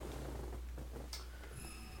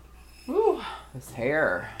This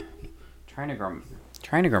hair. Trying to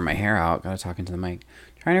grow my hair out. Gotta talk into the mic.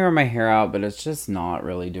 Trying to grow my hair out, but it's just not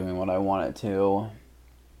really doing what I want it to.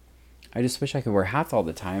 I just wish I could wear hats all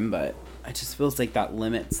the time, but it just feels like that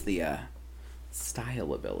limits the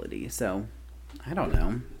style ability. So, I don't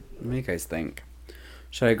know. What do you guys think?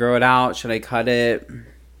 Should I grow it out? Should I cut it?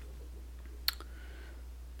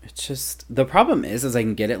 It's just, the problem is I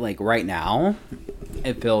can get it like right now.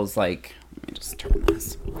 It feels like, let me just turn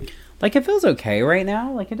this. Like it feels okay right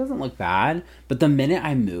now. Like it doesn't look bad. But the minute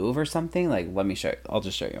I move or something, like let me show you. I'll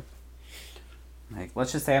just show you. Like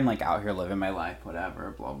let's just say I'm like out here living my life, whatever,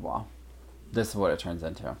 blah, blah. This is what it turns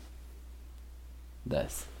into.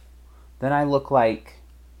 This. Then I look like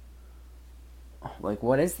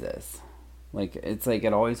what is this? Like it's like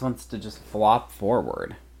it always wants to just flop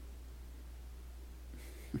forward.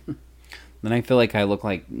 Then I feel like I look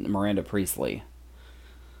like Miranda Priestley.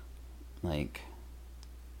 Like,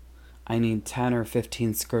 I need 10 or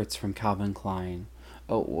 15 skirts from Calvin Klein.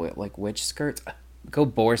 Oh, like which skirts? Go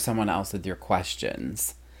bore someone else with your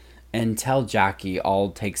questions. And tell Jackie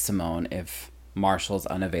I'll take Simone if Marshall's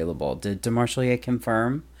unavailable. Did DeMarshall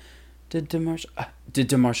confirm? Did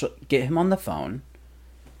DeMarshall get him on the phone?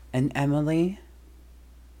 And Emily?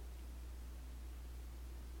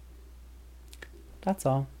 That's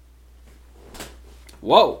all.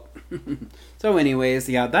 Whoa. So anyways,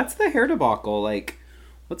 yeah, that's the hair debacle. Like,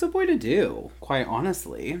 what's a boy to do? Quite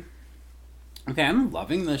honestly. Okay, I'm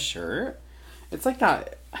loving this shirt. It's like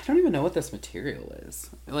that. I don't even know what this material is.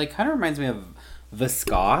 It like kind of reminds me of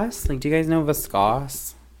viscose. Like, do you guys know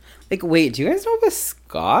viscose? Like, wait, do you guys know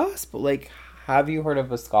viscose? But like, have you heard of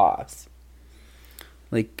viscose?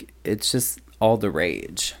 Like, it's just all the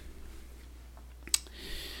rage.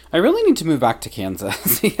 I really need to move back to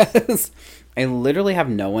Kansas because I literally have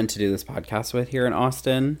no one to do this podcast with here in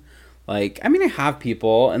Austin. Like, I mean, I have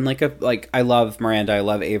people, and I love Miranda, I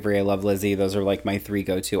love Avery, I love Lizzie. Those are like my three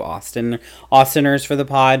go-to Austiners for the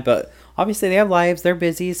pod. But obviously, they have lives, they're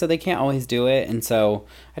busy, so they can't always do it. And so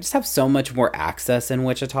I just have so much more access in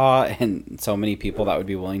Wichita, and so many people that would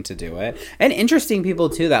be willing to do it, and interesting people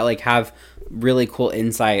too that like have really cool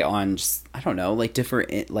insight on just, I don't know, like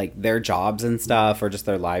different like their jobs and stuff, or just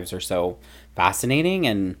their lives are so fascinating.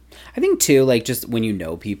 And I think too, like just when you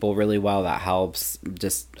know people really well, that helps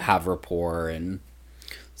just have rapport. And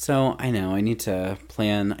so I know I need to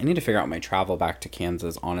figure out my travel back to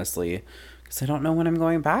Kansas, honestly, because I don't know when I'm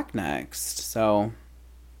going back next. So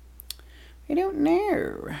I don't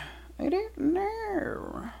know.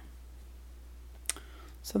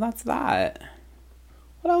 So that's that.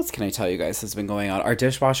 What else can I tell you guys has been going on? Our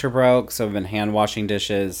dishwasher broke, so I've been hand washing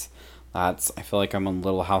dishes. I feel like I'm on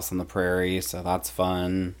Little House on the Prairie, so that's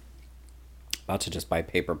fun. About to just buy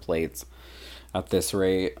paper plates at this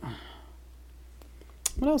rate.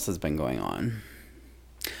 What else has been going on?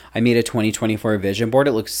 I made a 2024 vision board.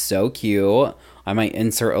 It looks so cute. I might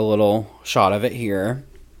insert a little shot of it here.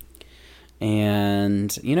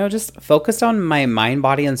 And, you know, just focused on my mind,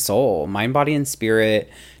 body, and soul. Mind, body, and spirit.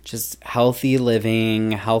 Just healthy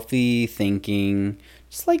living, healthy thinking.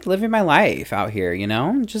 Just like living my life out here, you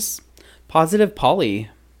know? Just positive Polly.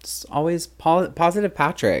 Just always positive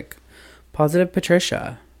Patrick. Positive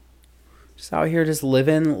Patricia. Just out here just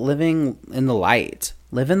living in the light.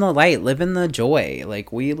 Live in the light. Live in the joy. Like,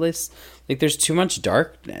 there's too much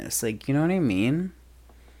darkness. Like, you know what I mean?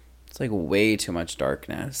 It's like way too much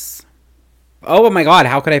darkness. Oh my god,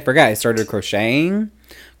 how could I forget? I started crocheting.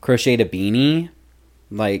 Crocheted a beanie.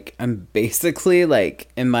 Like, I'm basically,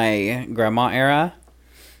 like, in my grandma era.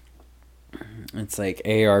 It's like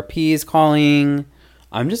AARP's calling.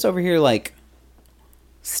 I'm just over here, like,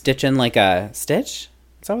 stitching like a stitch.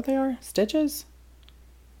 Is that what they are? Stitches?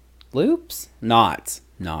 Loops? Knots.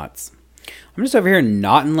 I'm just over here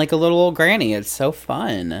knotting like a little old granny. It's so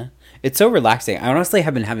fun. It's so relaxing. I honestly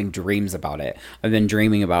have been having dreams about it. I've been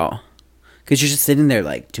dreaming about... Because you're just sitting there,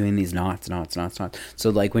 like, doing these knots. So,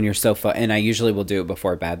 like, when you're so fun... And I usually will do it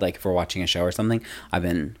before bed, like, if we're watching a show or something. I've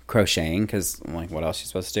been crocheting, because, like, what else are you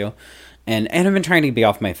supposed to do? And I've been trying to be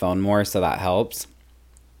off my phone more, so that helps.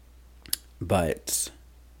 But,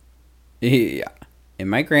 yeah. In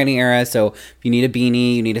my granny era, so if you need a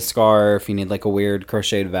beanie, you need a scarf, you need, like, a weird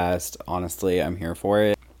crocheted vest, honestly, I'm here for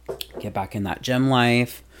it. Get back in that gym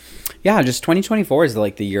life. Yeah, just 2024 is,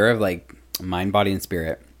 like, the year of, like, mind, body, and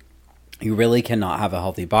spirit. You really cannot have a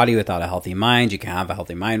healthy body without a healthy mind. You can't have a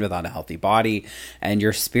healthy mind without a healthy body. And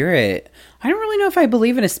your spirit, I don't really know if I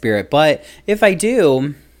believe in a spirit, but if I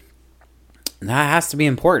do, that has to be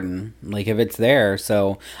important. Like, if it's there.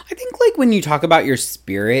 So I think, like, when you talk about your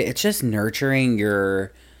spirit, it's just nurturing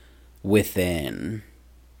your within.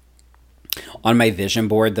 on my vision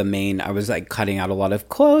board, I was like cutting out a lot of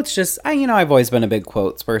quotes. Just, I've always been a big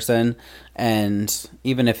quotes person. And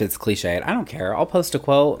even if it's cliched, I don't care. I'll post a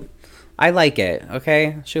quote. I like it.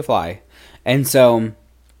 Okay. Shoe fly. And so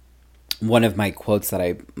one of my quotes that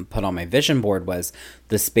I put on my vision board was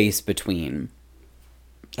the space between.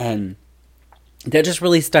 And that just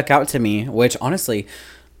really stuck out to me, which honestly,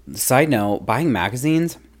 side note, buying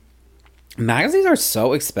magazines are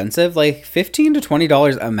so expensive, like $15 to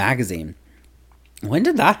 $20 a magazine. When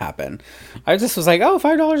did that happen? I just was like, oh,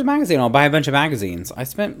 $5 a magazine, I'll buy a bunch of magazines. I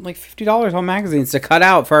spent like $50 on magazines to cut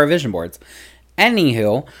out for our vision boards.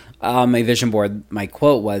 Anywho, my vision board, my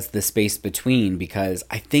quote was the space between, because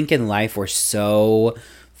I think in life we're so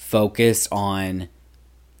focused on,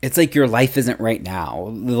 it's like your life isn't right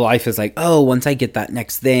now. The life is like, oh, once I get that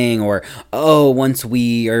next thing, or, oh, once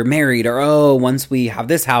we are married, or, oh, once we have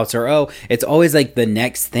this house, or, oh, it's always like the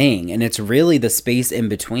next thing. And it's really the space in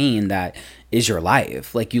between that is your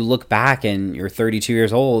life. Like, you look back and you're 32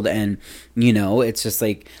 years old and, it's just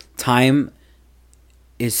like time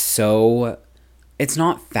is so, it's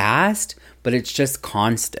not fast, but it's just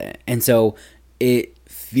constant. And so it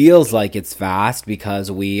feels like it's fast because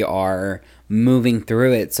we are moving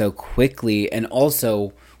through it so quickly. And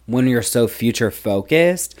also, when you're so future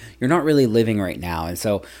focused, you're not really living right now. And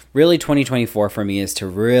so really 2024 for me is to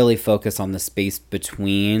really focus on the space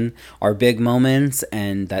between our big moments,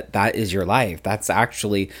 and that is your life. That's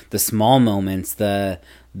actually the small moments, the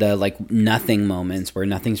like nothing moments where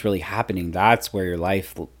nothing's really happening. That's where your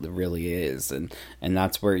life really is. And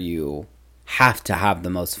that's where you have to have the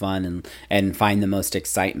most fun and find the most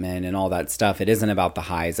excitement and all that stuff. It isn't about the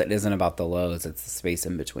highs. It isn't about the lows. It's the space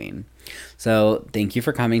in between. So thank you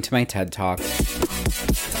for coming to my TED Talk.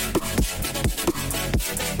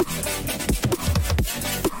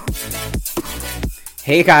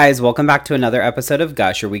 Hey guys, welcome back to another episode of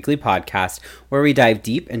Gush, your weekly podcast, where we dive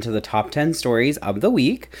deep into the top 10 stories of the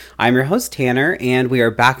week. I'm your host, Tanner, and we are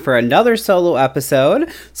back for another solo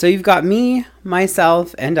episode. So you've got me,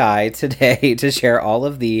 myself, and I today to share all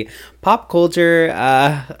of the pop culture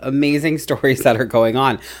amazing stories that are going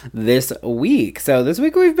on this week. So this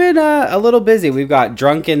week we've been a little busy. We've got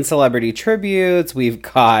drunken celebrity tributes. We've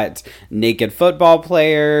got naked football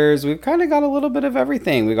players. We've kind of got a little bit of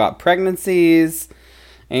everything. We've got pregnancies.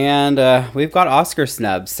 And we've got Oscar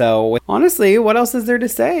snubs. So honestly, what else is there to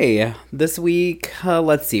say this week?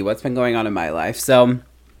 Let's see what's been going on in my life. So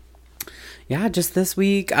yeah, just this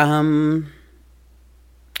week, nothing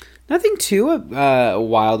too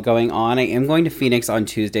wild going on. I am going to Phoenix on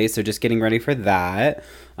Tuesday, so just getting ready for that.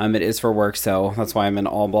 It is for work, so that's why I'm in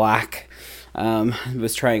all black.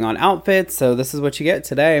 Was trying on outfits, so this is what you get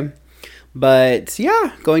today. But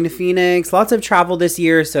yeah, going to Phoenix, lots of travel this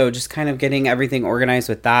year, so just kind of getting everything organized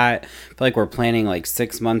with that. I feel like we're planning like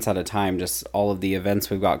 6 months at a time, just all of the events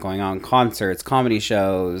we've got going on, concerts, comedy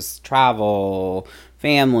shows, travel,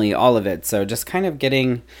 family, all of it. So just kind of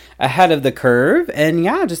getting ahead of the curve, and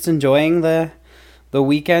yeah, just enjoying the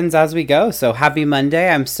weekends as we go. So happy Monday.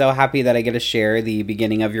 I'm so happy that I get to share the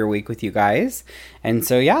beginning of your week with you guys. And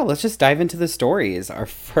so yeah, let's just dive into the stories. Our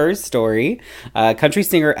first story, country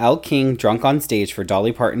singer Elle King drunk on stage for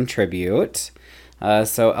Dolly Parton tribute.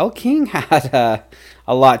 So Elle King had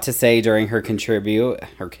a lot to say during her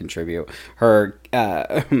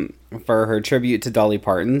for her tribute to Dolly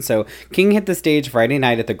Parton. So King hit the stage Friday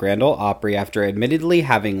night at the Grand Ole Opry after admittedly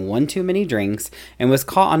having one too many drinks, and was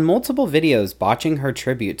caught on multiple videos botching her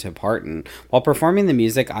tribute to Parton while performing the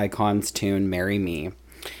music icon's tune Marry Me.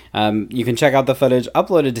 You can check out the footage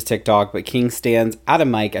uploaded to TikTok, but King stands at a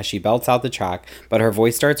mic as she belts out the track, but her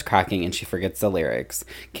voice starts cracking and she forgets the lyrics.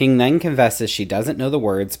 King then confesses she doesn't know the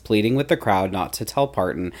words, pleading with the crowd not to tell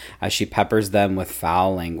Parton as she peppers them with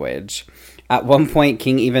foul language. At one point,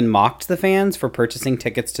 King even mocked the fans for purchasing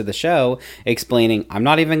tickets to the show, explaining, "I'm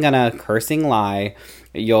not even gonna cursing lie.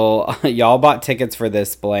 Y'all bought tickets for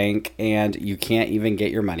this blank, and you can't even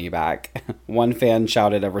get your money back." One fan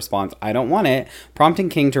shouted a response, "I don't want it," prompting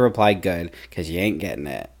King to reply, "Good, because you ain't getting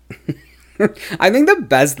it." I think the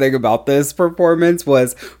best thing about this performance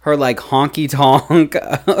was her like honky tonk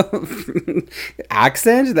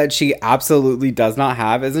accent that she absolutely does not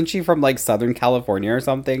have. Isn't she from like Southern California or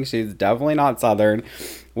something? She's definitely not Southern,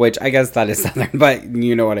 which I guess that is Southern, but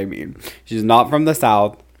you know what I mean. She's not from the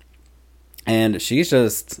South. And she's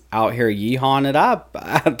just out here yeehawing it up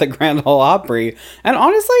at the Grand Ole Opry. And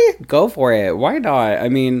honestly, go for it. Why not? I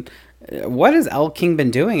mean, what has Elle King been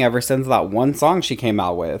doing ever since that one song she came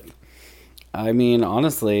out with? I mean,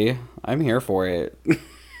 honestly, I'm here for it.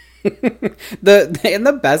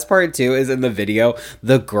 The best part too is in the video,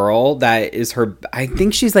 the girl that is her, I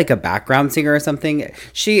think she's like a background singer or something.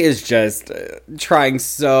 She is just trying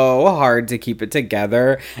so hard to keep it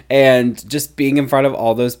together, and just being in front of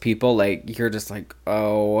all those people, like you're just like,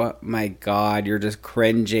 oh my god, you're just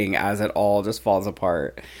cringing as it all just falls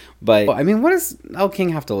apart. But I mean, what does Elle King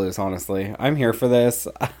have to lose? Honestly, I'm here for this.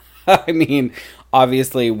 I mean,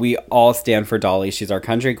 obviously we all stand for Dolly. She's our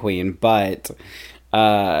country queen, but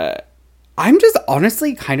I'm just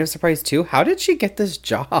honestly kind of surprised too. How did she get this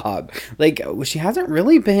job? Like, she hasn't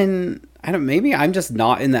really been, I don't, maybe I'm just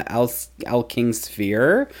not in the Elle King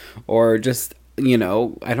sphere, or just, you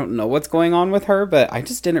know, I don't know what's going on with her, but I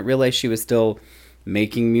just didn't realize she was still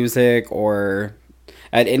making music or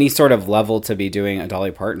at any sort of level to be doing a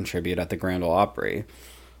Dolly Parton tribute at the Grand Ole Opry.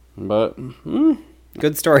 But,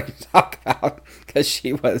 good story to talk about, because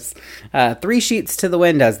she was 3 sheets to the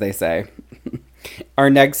wind, as they say. Our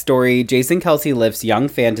next story, Jason Kelce lifts young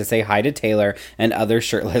fan to say hi to Taylor and other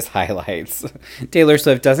shirtless highlights. Taylor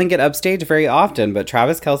Swift doesn't get upstage very often, but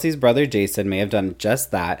Travis Kelce's brother Jason may have done just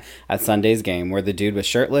that at Sunday's game, where the dude was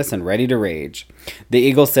shirtless and ready to rage. The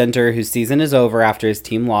Eagles center, whose season is over after his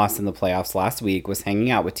team lost in the playoffs last week, was hanging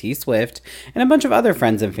out with T Swift and a bunch of other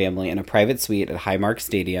friends and family in a private suite at Highmark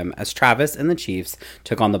Stadium as Travis and the Chiefs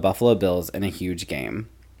took on the Buffalo Bills in a huge game.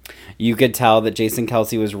 You could tell that Jason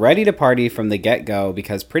Kelce was ready to party from the get-go,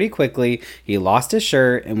 because pretty quickly he lost his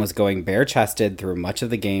shirt and was going bare-chested through much of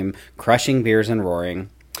the game, crushing beers and roaring.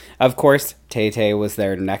 Of course, Tay-Tay was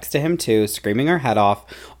there next to him too, screaming her head off,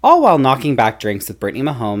 all while knocking back drinks with Brittany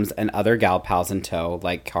Mahomes and other gal pals in tow,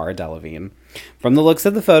 like Cara Delevingne. From the looks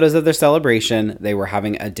of the photos of their celebration, they were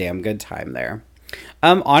having a damn good time there.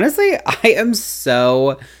 Honestly, I am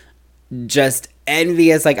so just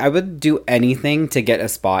envious. Like, I would do anything to get a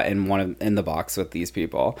spot in the box with these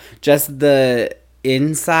people. Just the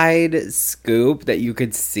inside scoop that you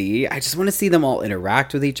could see. I just want to see them all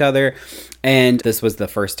interact with each other. And this was the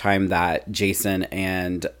first time that Jason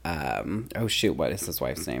and oh shoot, what is his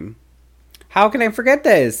wife's name? How can I forget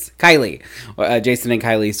this? Kylie. Jason and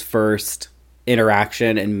Kylie's first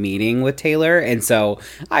interaction and meeting with Taylor. And so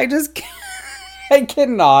I just I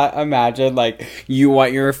cannot imagine, like, you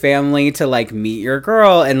want your family to, like, meet your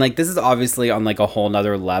girl. And, like, this is obviously on, like, a whole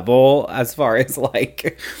nother level as far as,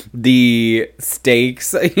 like, the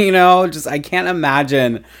stakes, you know? Just, I can't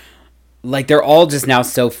imagine, like, they're all just now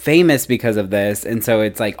so famous because of this. And so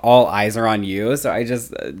it's, like, all eyes are on you. So I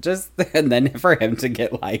just, and then for him to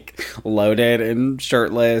get, like, loaded and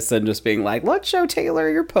shirtless and just being like, let's show Taylor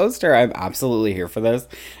your poster. I'm absolutely here for this.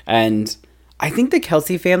 And I think the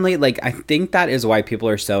Kelce family, like, I think that is why people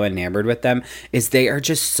are so enamored with them, is they are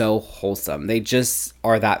just so wholesome. They just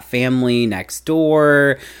are that family next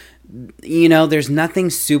door. You know, there's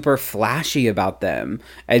nothing super flashy about them.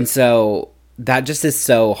 And so that just is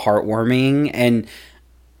so heartwarming. And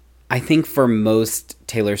I think for most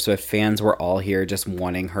Taylor Swift fans, we're all here just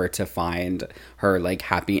wanting her to find her, like,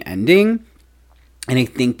 happy ending. And I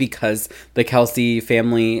think because the Kelce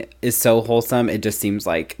family is so wholesome, it just seems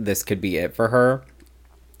like this could be it for her.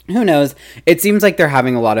 Who knows? It seems like they're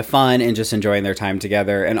having a lot of fun and just enjoying their time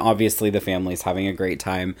together. And obviously the family's having a great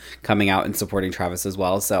time coming out and supporting Travis as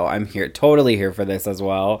well. So I'm totally here for this as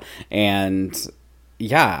well. And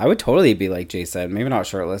yeah, I would totally be like Jason, maybe not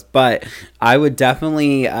shirtless, but I would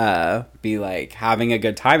definitely be like having a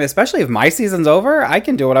good time, especially if my season's over. I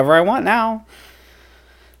can do whatever I want now.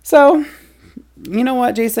 So, you know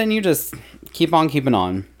what, Jason? You just keep on keeping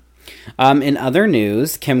on. In other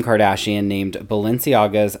news, Kim Kardashian named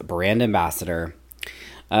Balenciaga's brand ambassador.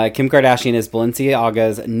 Kim Kardashian is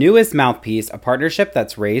Balenciaga's newest mouthpiece, a partnership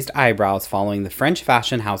that's raised eyebrows following the French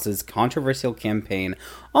fashion house's controversial campaign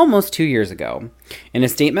almost 2 years ago. In a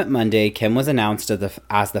statement Monday, Kim was announced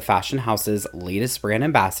as the fashion house's latest brand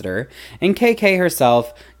ambassador, and KK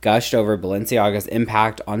herself gushed over Balenciaga's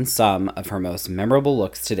impact on some of her most memorable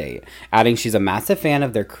looks to date, adding she's a massive fan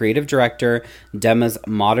of their creative director, Dema's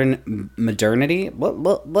modernity,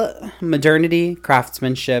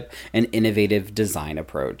 craftsmanship, and innovative design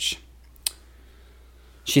approach.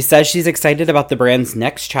 She says she's excited about the brand's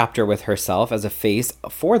next chapter with herself as a face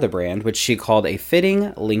for the brand, which she called a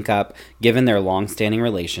fitting link-up given their long-standing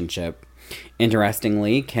relationship.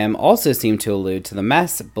 Interestingly, Kim also seemed to allude to the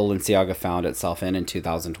mess Balenciaga found itself in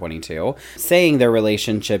 2022, saying their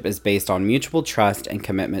relationship is based on mutual trust and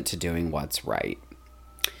commitment to doing what's right.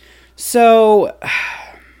 So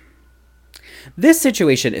this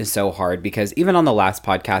situation is so hard because even on the last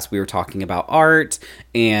podcast, we were talking about art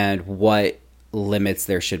and what limits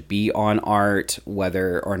there should be on art,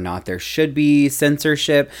 whether or not there should be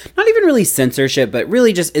censorship. Not even really censorship, but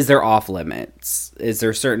really just, is there off limits? Is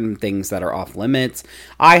there certain things that are off limits?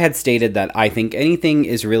 I had stated that I think anything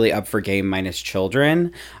is really up for game minus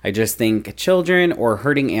children. I just think children or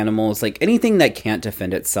hurting animals, like anything that can't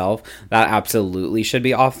defend itself, that absolutely should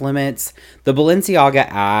be off limits. The Balenciaga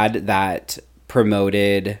ad that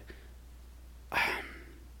promoted, I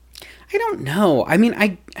don't know. I mean,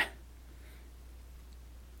 I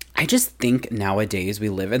just think nowadays we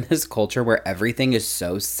live in this culture where everything is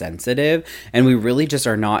so sensitive, and we really just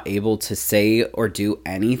are not able to say or do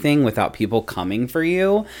anything without people coming for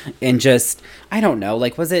you. And just, I don't know,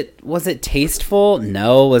 like, was it tasteful?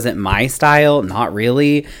 No. Was it my style? Not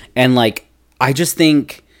really. And like, I just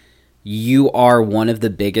think you are one of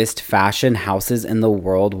the biggest fashion houses in the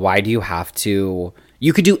world. Why do you have to?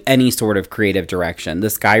 You could do any sort of creative direction. The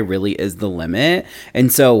sky really is the limit.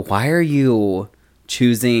 And so why are you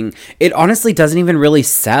choosing? It honestly doesn't even really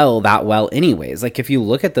sell that well anyways. Like, if you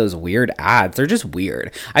look at those weird ads, they're just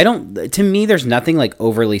weird. To me, there's nothing like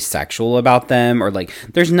overly sexual about them, or like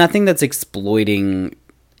there's nothing that's exploiting,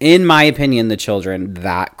 in my opinion, the children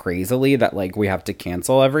that crazily that like we have to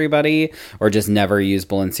cancel everybody or just never use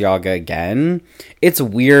Balenciaga again. It's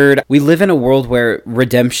weird. We live in a world where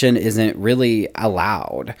redemption isn't really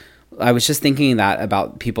allowed. I was just thinking that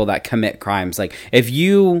about people that commit crimes. Like, if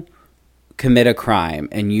you commit a crime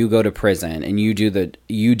and you go to prison and you do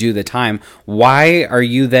the time, why are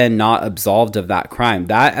you then not absolved of that crime?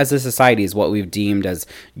 That, as a society, is what we've deemed as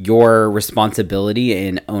your responsibility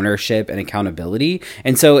and ownership and accountability.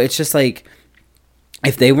 And so it's just like,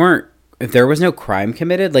 if there was no crime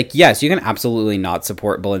committed, like, yes, you can absolutely not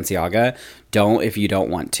support Balenciaga. Don't, if you don't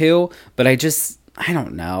want to. But I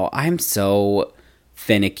don't know. I'm so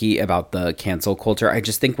finicky about the cancel culture. I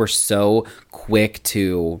just think we're so quick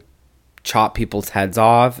to chop people's heads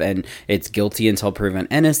off, and it's guilty until proven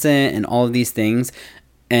innocent and all of these things.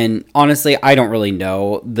 And honestly, I don't really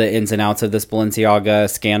know the ins and outs of this Balenciaga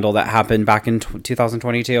scandal that happened back in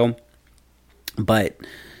 2022. But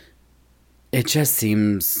it just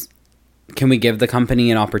seems, can we give the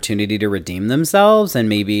company an opportunity to redeem themselves? And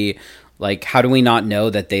maybe, like, how do we not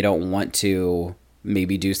know that they don't want to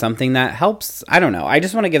maybe do something that helps? I don't know. I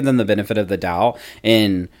just want to give them the benefit of the doubt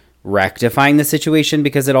in rectifying the situation,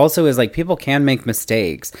 because it also is like, people can make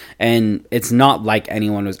mistakes, and it's not like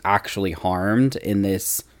anyone was actually harmed in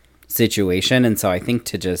this situation. And so I think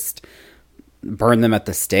to just burn them at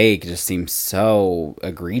the stake just seems so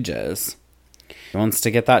egregious. He wants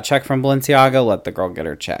to get that check from Balenciaga, let the girl get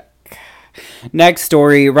her check. Next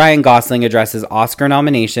story, Ryan Gosling addresses Oscar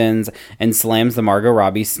nominations and slams the Margot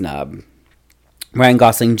Robbie snub. Ryan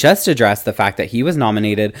Gosling just addressed the fact that he was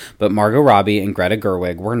nominated, but Margot Robbie and Greta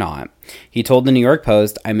Gerwig were not. He told the New York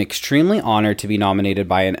Post, "I'm extremely honored to be nominated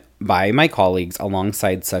by my colleagues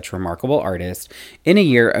alongside such remarkable artists in a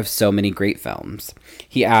year of so many great films."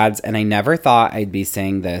 He adds, "And I never thought I'd be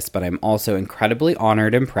saying this, but I'm also incredibly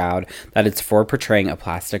honored and proud that it's for portraying a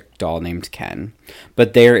plastic doll named Ken.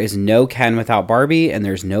 But there is no Ken without Barbie, and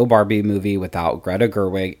there's no Barbie movie without Greta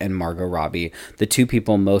Gerwig and Margot Robbie, the two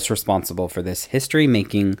people most responsible for this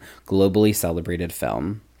history-making, globally celebrated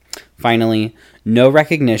film. Finally, no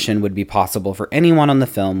recognition would be possible for anyone on the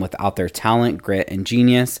film without their talent, grit, and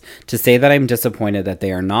genius. To say that I'm disappointed that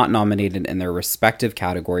they are not nominated in their respective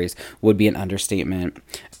categories would be an understatement."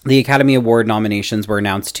 The Academy Award nominations were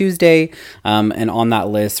announced Tuesday, and on that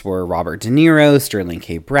list were Robert De Niro, Sterling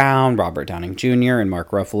K. Brown, Robert Downing Jr., and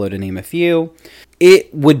Mark Ruffalo, to name a few.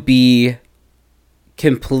 It would be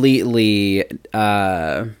completely...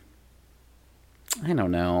 I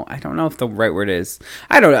don't know if the right word is,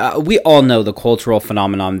 I don't know. We all know the cultural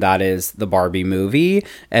phenomenon that is the Barbie movie.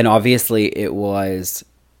 And obviously it was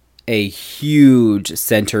a huge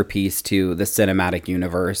centerpiece to the cinematic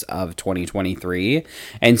universe of 2023.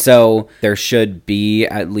 And so there should be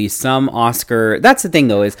at least some Oscar. That's the thing,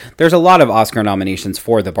 though, is there's a lot of Oscar nominations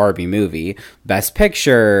for the Barbie movie. Best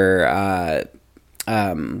Picture,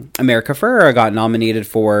 America Ferrera got nominated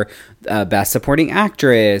for Best Supporting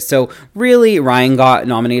Actress. So really, Ryan got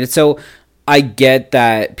nominated. So I get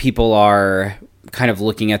that people are kind of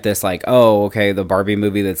looking at this like, oh, okay, the Barbie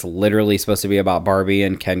movie that's literally supposed to be about Barbie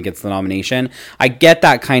and Ken gets the nomination. I get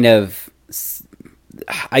that kind of...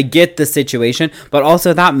 I get the situation, but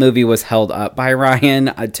also that movie was held up by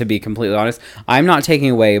Ryan, to be completely honest. I'm not taking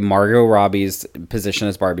away Margot Robbie's position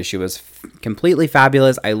as Barbie. She was completely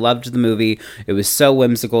fabulous. I loved the movie. It was so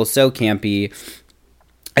whimsical, so campy.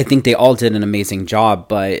 I think they all did an amazing job,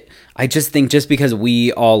 but I just think just because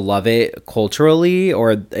we all love it culturally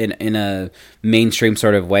or in a mainstream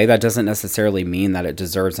sort of way, that doesn't necessarily mean that it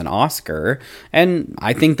deserves an Oscar. And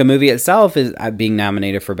I think the movie itself is being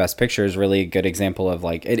nominated for Best Picture is really a good example of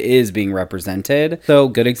like it is being represented. So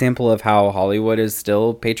good example of how Hollywood is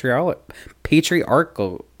still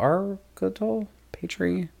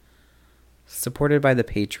supported by the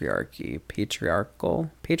patriarchal.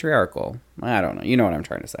 I don't know. You know what I'm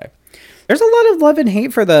trying to say. There's a lot of love and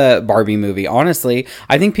hate for the Barbie movie. Honestly,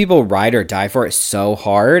 I think people ride or die for it so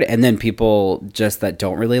hard, and then people just that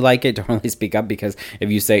don't really like it don't really speak up, because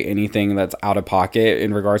if you say anything that's out of pocket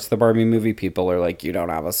in regards to the Barbie movie, people are like, you don't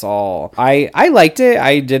have a soul. I liked it.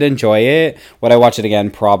 I did enjoy it. Would I watch it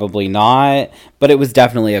again? Probably not, but it was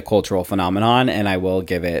definitely a cultural phenomenon, and I will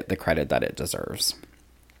give it the credit that it deserves.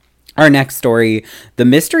 Our next story, the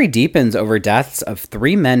mystery deepens over deaths of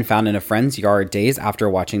 3 men found in a friend's yard days after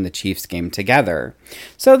watching the Chiefs game together.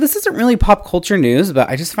 So this isn't really pop culture news, but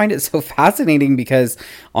I just find it so fascinating because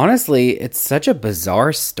honestly, it's such a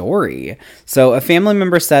bizarre story. So a family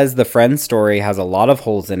member says the friend's story has a lot of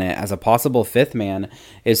holes in it as a possible 5th man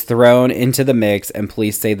is thrown into the mix, and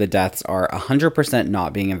police say the deaths are 100%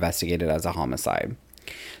 not being investigated as a homicide.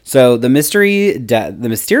 So the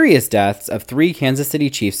mysterious deaths of 3 Kansas City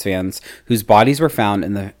Chiefs fans whose bodies were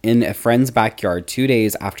found in a friend's backyard 2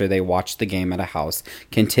 days after they watched the game at a house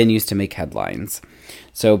continues to make headlines.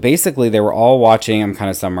 So basically, they were all watching. I'm kind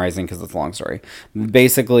of summarizing because it's a long story.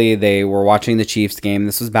 Basically, they were watching the Chiefs game.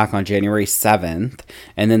 This was back on January 7th.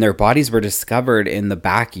 And then their bodies were discovered in the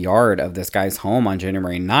backyard of this guy's home on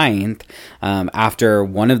January 9th after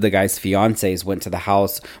one of the guy's fiancés went to the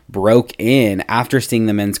house, broke in after seeing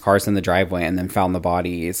the men's cars in the driveway, and then found the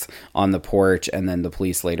bodies on the porch. And then the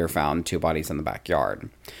police later found 2 bodies in the backyard.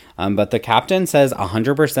 But the captain says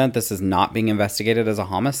 100% this is not being investigated as a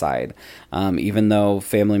homicide, even though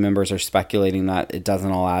family members are speculating that it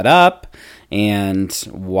doesn't all add up. And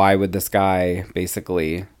why would this guy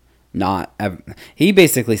basically not? He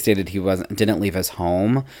basically stated he didn't leave his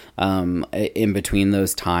home in between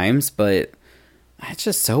those times, but it's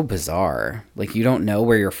just so bizarre. Like, you don't know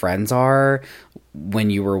where your friends are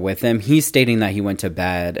when you were with them. He's stating that he went to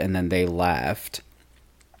bed and then they left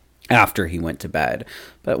after he went to bed.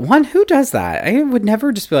 But who does that? I would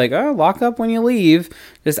never just be like, oh, lock up when you leave.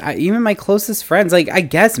 Even my closest friends, like, I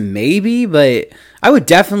guess maybe, but I would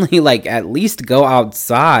definitely like at least go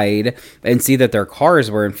outside and see that their cars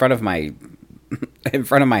were in front of my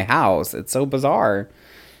house. It's so bizarre.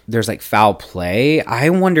 There's like foul play. I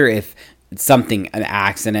wonder if an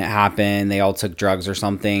accident happened, they all took drugs or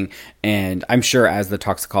something, and I'm sure as the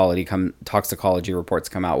toxicology reports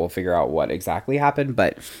come out, we'll figure out what exactly happened.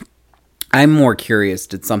 But I'm more curious,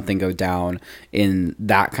 did something go down in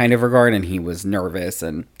that kind of regard, and he was nervous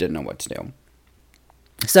and didn't know what to do.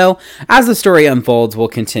 So, as the story unfolds, we'll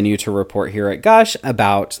continue to report here at Gush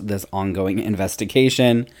about this ongoing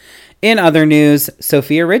investigation. In other news,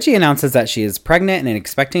 Sofia Richie announces that she is pregnant and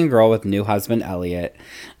expecting a girl with new husband Elliot.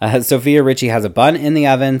 Sofia Richie has a bun in the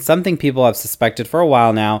oven, something people have suspected for a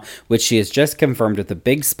while now, which she has just confirmed with a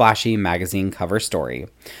big splashy magazine cover story.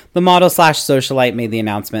 The model/socialite made the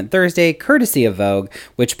announcement Thursday, courtesy of Vogue,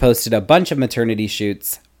 which posted a bunch of maternity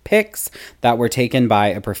shoots pics that were taken by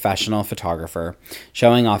a professional photographer,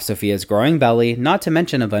 showing off Sofia's growing belly, not to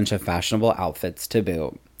mention a bunch of fashionable outfits to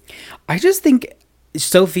boot. I just think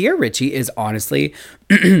Sofia Richie is honestly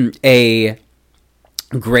a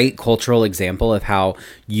great cultural example of how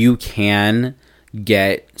you can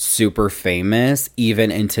get super famous even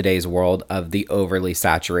in today's world of the overly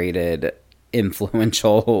saturated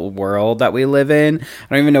influential world that we live in. I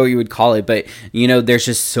don't even know what you would call it, but there's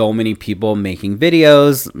just so many people making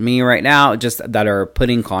videos, me right now, just that are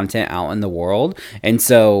putting content out in the world. And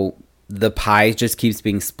so the pie just keeps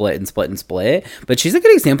being split and split and split. But she's a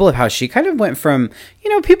good example of how she kind of went from,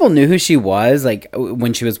 people knew who she was. Like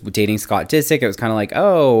when she was dating Scott Disick, it was kind of like,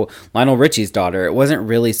 oh, Lionel Richie's daughter. It wasn't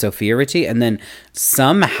really Sofia Richie. And then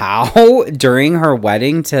somehow during her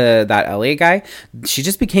wedding to that Elliot guy, she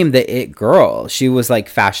just became the it girl. She was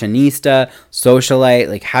like fashionista, socialite.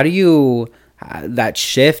 Like, how do you, that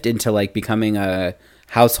shift into like becoming a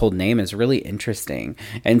household name is really interesting.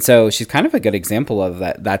 And so she's kind of a good example of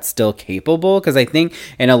that's still capable, because I think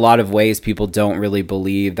in a lot of ways people don't really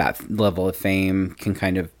believe that level of fame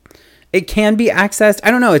it can be accessed.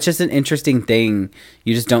 I don't know, it's just an interesting thing.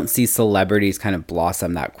 You just don't see celebrities kind of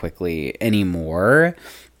blossom that quickly anymore,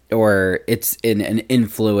 or it's in an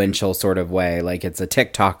influential sort of way, like it's a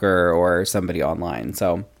TikToker or somebody online.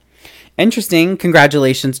 So interesting.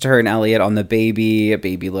 Congratulations to her and Elliot on the baby, a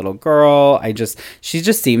baby little girl. She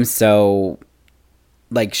just seems so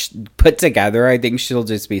like put together, I think she'll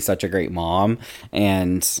just be such a great mom.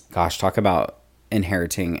 And gosh, talk about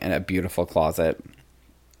inheriting a beautiful closet.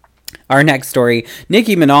 Our next story,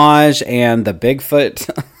 Nicki Minaj and the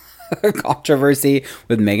Bigfoot controversy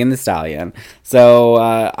with Megan Thee Stallion. So,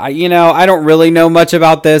 I don't really know much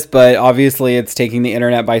about this, but obviously it's taking the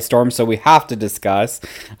internet by storm, so we have to discuss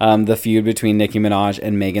the feud between Nicki Minaj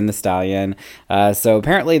and Megan Thee Stallion. So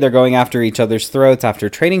apparently they're going after each other's throats after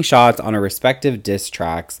trading shots on her respective diss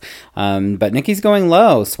tracks. But Nicki's going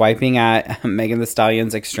low, swiping at Megan Thee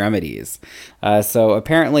Stallion's extremities. So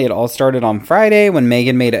apparently it all started on Friday when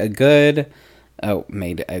Megan made good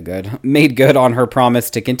on her promise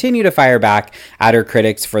to continue to fire back at her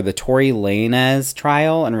critics for the Tory Lanez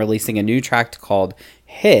trial and releasing a new track called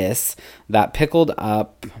Hiss that picked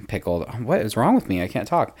up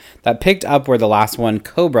where the last one,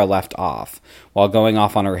 Cobra, left off. While going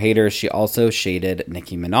off on her haters, she also shaded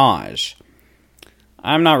Nicki Minaj.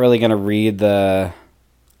 I'm not really going to read the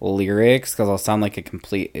lyrics because I'll sound like a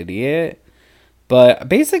complete idiot, but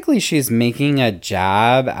basically she's making a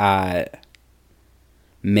jab at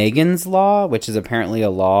Megan's Law, which is apparently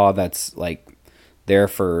a law that's like there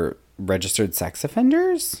for registered sex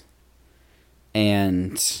offenders.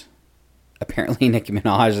 And apparently Nicki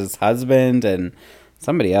Minaj's husband and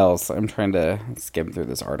somebody else. I'm trying to skim through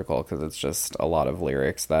this article because it's just a lot of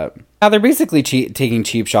lyrics that... Now they're basically taking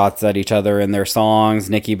cheap shots at each other in their songs.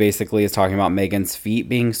 Nicki basically is talking about Megan's feet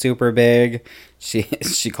being super big. She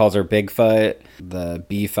calls her Bigfoot. The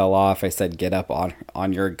B fell off. I said, get up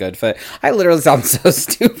on your good foot. I literally sound so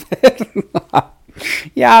stupid.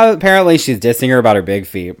 Yeah, apparently she's dissing her about her big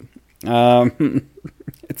feet.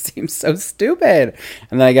 It seems so stupid.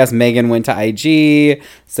 And then I guess Megan went to IG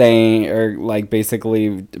saying, or like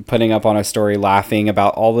basically putting up on a story laughing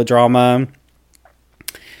about all the drama.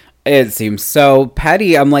 It seems so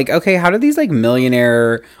petty. I'm like, okay, how do these like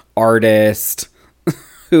millionaire artists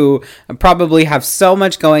who probably have so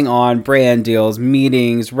much going on, brand deals,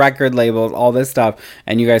 meetings, record labels, all this stuff,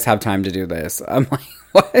 and you guys have time to do this? I'm like,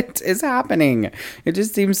 what is happening? It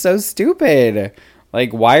just seems so stupid.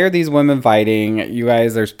 Like, why are these women fighting? You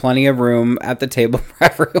guys, there's plenty of room at the table for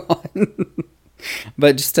everyone.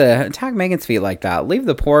 But just to attack Megan's feet like that, leave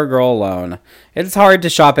the poor girl alone. It's hard to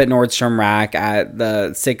shop at Nordstrom Rack at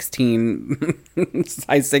the size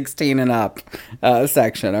 16 and up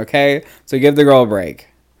section, okay? So give the girl a break.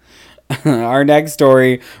 Our next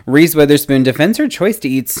story, Reese Witherspoon defends her choice to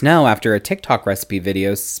eat snow after a TikTok recipe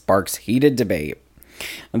video sparks heated debate.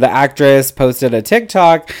 The actress posted a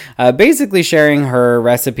TikTok basically sharing her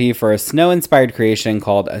recipe for a snow-inspired creation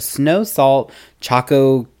called a snow salt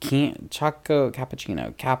choco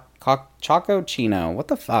cappuccino. Chocochino. What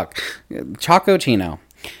the fuck? Chocochino.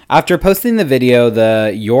 After posting the video,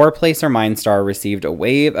 the Your Place or Mine star received a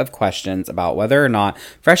wave of questions about whether or not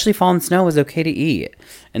freshly fallen snow was okay to eat.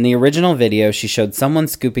 In the original video, she showed someone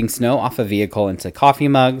scooping snow off a vehicle into coffee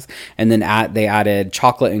mugs, and then they added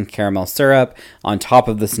chocolate and caramel syrup on top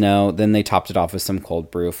of the snow. Then they topped it off with some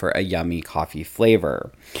cold brew for a yummy coffee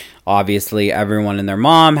flavor. Obviously, everyone and their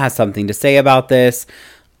mom has something to say about this.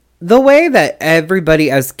 The way that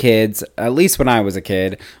everybody as kids, at least when I was a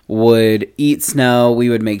kid, would eat snow, we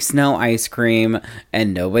would make snow ice cream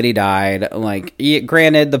and nobody died. Like,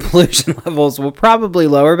 granted, the pollution levels were probably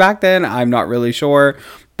lower back then. I'm not really sure,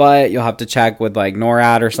 but you'll have to check with like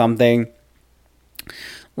NORAD or something.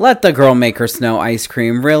 Let the girl make her snow ice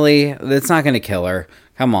cream. Really? It's not going to kill her.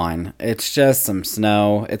 Come on. It's just some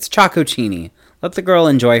snow. It's chococini. Let the girl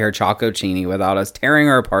enjoy her chococini without us tearing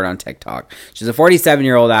her apart on TikTok. She's a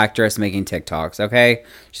 47-year-old actress making TikToks, okay?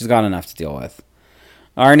 She's got enough to deal with.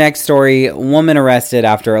 Our next story, woman arrested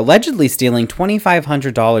after allegedly stealing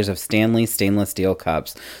 $2,500 of Stanley stainless steel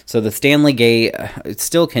cups. So the Stanley Gate it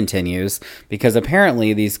still continues because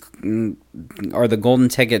apparently these are the golden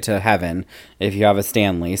ticket to heaven if you have a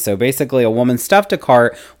Stanley. So basically a woman stuffed a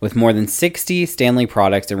cart with more than 60 Stanley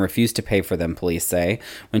products and refused to pay for them, police say.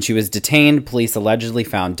 When she was detained, police allegedly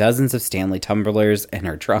found dozens of Stanley tumblers in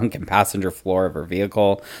her trunk and passenger floor of her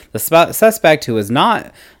vehicle. The suspect, who has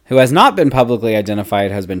not been publicly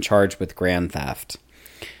identified, has been charged with grand theft.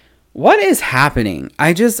 What is happening?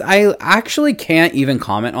 I actually can't even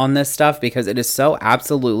comment on this stuff because it is so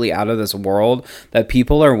absolutely out of this world that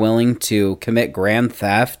people are willing to commit grand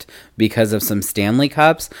theft because of some Stanley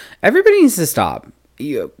cups. Everybody needs to stop.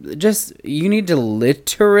 You need to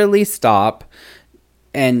literally stop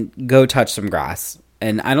and go touch some grass.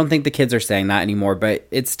 And I don't think the kids are saying that anymore, but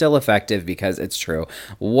it's still effective because it's true.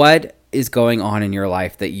 What is going on in your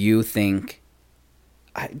life that you think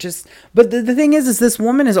But the thing is this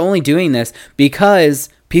woman is only doing this because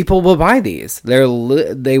people will buy these. They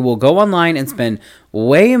will go online and spend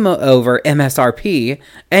way over MSRP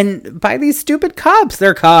and buy these stupid cups.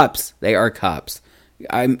 They're cups. They are cups.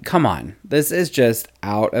 Come on. This is just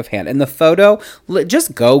out of hand. And the photo,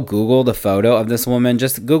 just go Google the photo of this woman.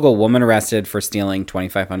 Just Google woman arrested for stealing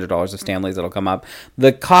 $2,500 of Stanleys. It'll come up.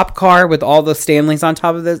 The cop car with all the Stanleys on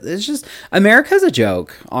top of this. It's just, America's a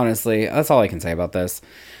joke, honestly. That's all I can say about this.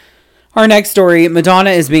 Our next story, Madonna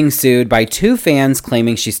is being sued by 2 fans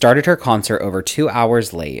claiming she started her concert over 2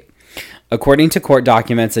 hours late. According to court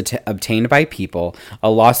documents obtained by People, a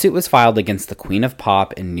lawsuit was filed against the Queen of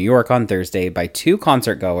Pop in New York on Thursday by 2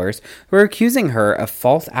 concertgoers who are accusing her of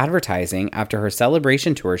false advertising after her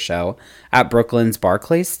celebration tour show at Brooklyn's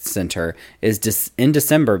Barclays Center in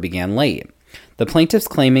December began late. The plaintiffs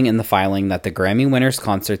claiming in the filing that the Grammy winners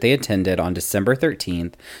concert they attended on December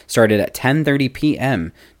 13th started at 10:30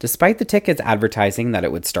 p.m., despite the tickets advertising that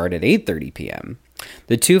it would start at 8:30 p.m.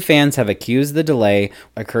 The 2 fans have accused the delay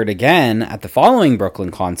occurred again at the following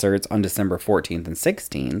Brooklyn concerts on December 14th and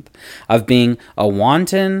 16th of being a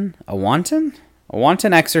wanton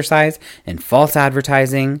exercise in false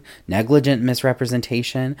advertising, negligent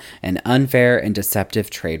misrepresentation, and unfair and deceptive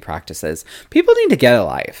trade practices. People need to get a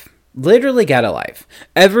life. Literally get a life.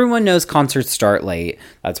 Everyone knows concerts start late.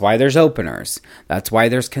 That's why there's openers. That's why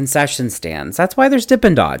there's concession stands. That's why there's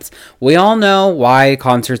Dippin' Dots. We all know why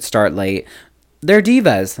concerts start late. They're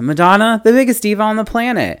divas. Madonna, the biggest diva on the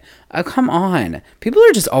planet. Come on. People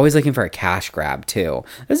are just always looking for a cash grab, too.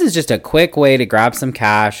 This is just a quick way to grab some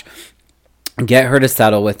cash, get her to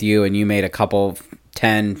settle with you, and you made a couple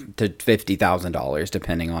 $10,000 to $50,000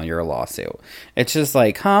 depending on your lawsuit. It's just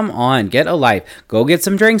like, come on, get a life. Go get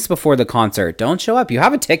some drinks before the concert. Don't show up. You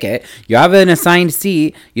have a ticket. You have an assigned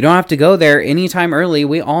seat. You don't have to go there anytime early.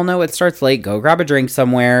 We all know it starts late. Go grab a drink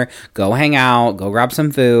somewhere. Go hang out. Go grab some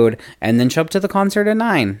food. And then show up to the concert at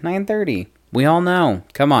 9:30. We all know.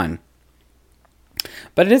 Come on.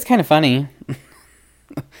 But it is kind of funny.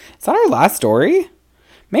 Is that our last story?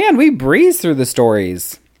 Man, we breeze through the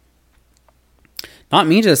stories. Not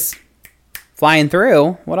me just flying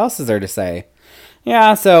through. What else is there to say?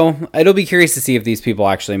 Yeah, so it'll be curious to see if these people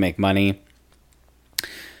actually make money.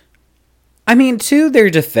 I mean, to their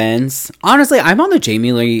defense, honestly, I'm on the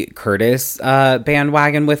Jamie Lee Curtis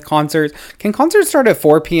bandwagon with concerts. Can concerts start at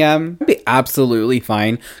 4 p.m.? I'd be absolutely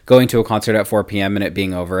fine going to a concert at 4 p.m. and it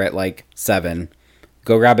being over at like 7.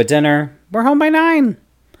 Go grab a dinner. We're home by 9.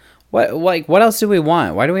 What else do we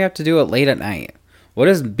want? Why do we have to do it late at night? What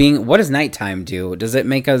does nighttime do? Does it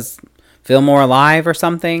make us feel more alive or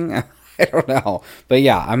something? I don't know. But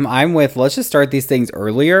yeah, I'm with, let's just start these things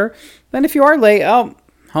earlier. Then if you are late,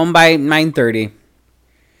 home by 9:30.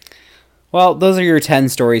 Well, those are your 10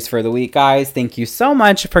 stories for the week, guys. Thank you so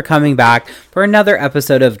much for coming back for another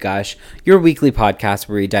episode of Gush, your weekly podcast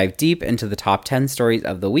where we dive deep into the top 10 stories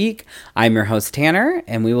of the week. I'm your host, Tanner,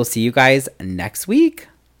 and we will see you guys next week.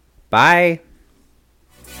 Bye.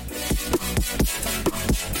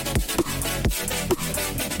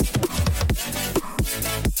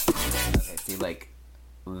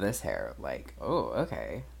 This hair, like, oh,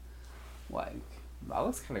 okay, like, that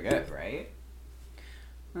looks kind of good, right?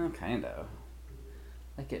 Kind of,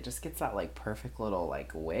 like, it just gets that, like, perfect little,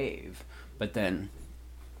 like, wave, but then,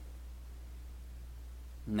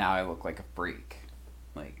 now I look like a freak,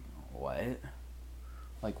 like, what?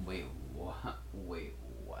 Like, wait, what?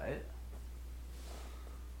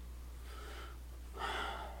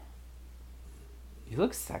 You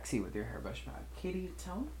look sexy with your hair brushed back. Katie,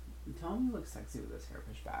 tell me you look sexy with this hair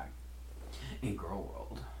pushed back. In girl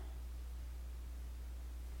world.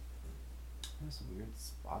 There's a weird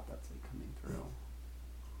spot that's like coming through.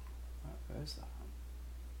 What is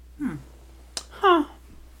that? Huh.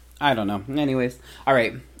 I don't know. Anyways.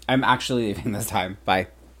 Alright. I'm actually leaving this time. Bye.